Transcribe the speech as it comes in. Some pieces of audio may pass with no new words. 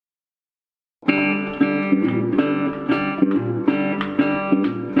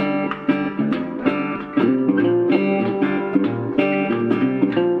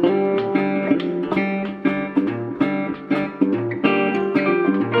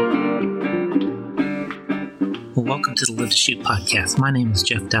welcome to the Live to Shoot podcast. My name is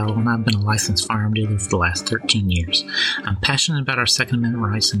Jeff Dowell, and I've been a licensed firearm dealer for the last 13 years. I'm passionate about our Second Amendment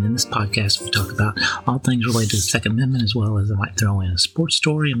rights, and in this podcast, we talk about all things related to the Second Amendment, as well as I might throw in a sports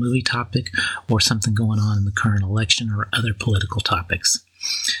story, a movie topic, or something going on in the current election or other political topics.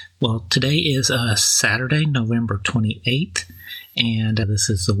 Well, today is Saturday, November 28th, and this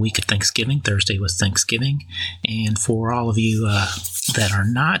is the week of Thanksgiving. Thursday was Thanksgiving, and for all of you that are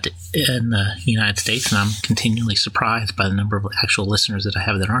not in the United States, and I'm continually surprised by the number of actual listeners that I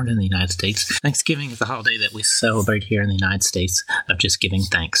have that aren't in the United States, Thanksgiving is a holiday that we celebrate here in the United States of just giving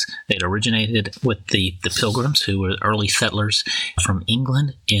thanks. It originated with the Pilgrims, who were early settlers from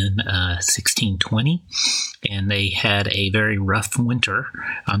England in 1620, and they had a very rough winter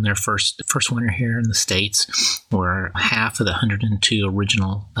on their first winter here in the States, where half of the 102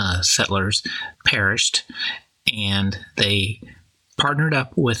 original settlers perished, and they partnered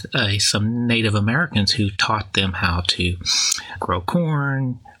up with some Native Americans who taught them how to grow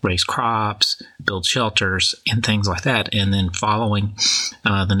corn, raise crops, build shelters, and things like that. And then following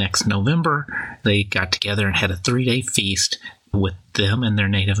the next November, they got together and had a 3-day feast with them and their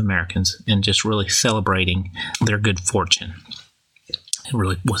Native Americans, and just really celebrating their good fortune. It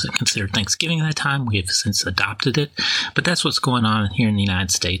really wasn't considered Thanksgiving at that time. We have since adopted it, but that's what's going on here in the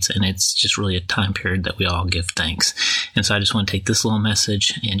United States, and it's just really a time period that we all give thanks. And so I just want to take this little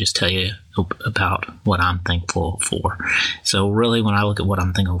message and just tell you about what I'm thankful for. So really, when I look at what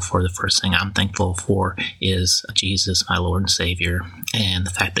I'm thankful for, the first thing I'm thankful for is Jesus, my Lord and Savior, and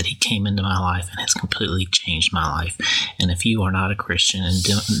the fact that He came into my life and has completely changed my life. And if you are not a Christian and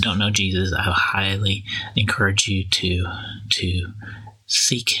don't know Jesus, I highly encourage you to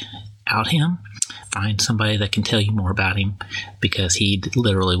seek out Him. Find somebody that can tell you more about Him, because He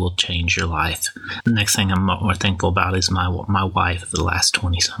literally will change your life. The next thing I'm more thankful about is my wife of the last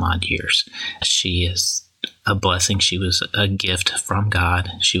 20 some odd years. She is a blessing. She was a gift from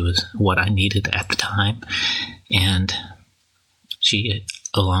God. She was what I needed at the time. And she,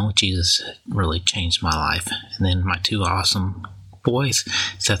 along with Jesus, really changed my life. And then my two awesome boys,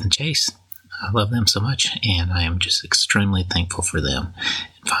 Seth and Chase, I love them so much, and I am just extremely thankful for them.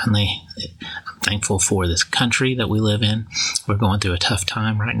 And finally, I'm thankful for this country that we live in. We're going through a tough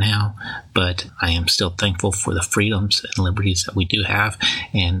time right now, but I am still thankful for the freedoms and liberties that we do have.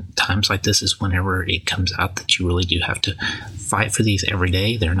 And times like this is whenever it comes out that you really do have to fight for these every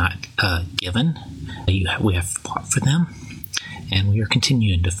day. They're not given. We have fought for them, and we are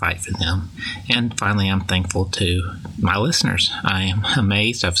continuing to fight for them. And finally, I'm thankful to my listeners. I am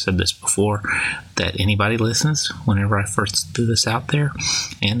amazed, I've said this before, that anybody listens whenever I first threw this out there,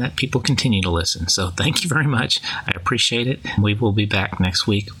 and that people continue to listen. So thank you very much. I appreciate it. We will be back next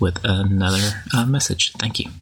week with another message. Thank you.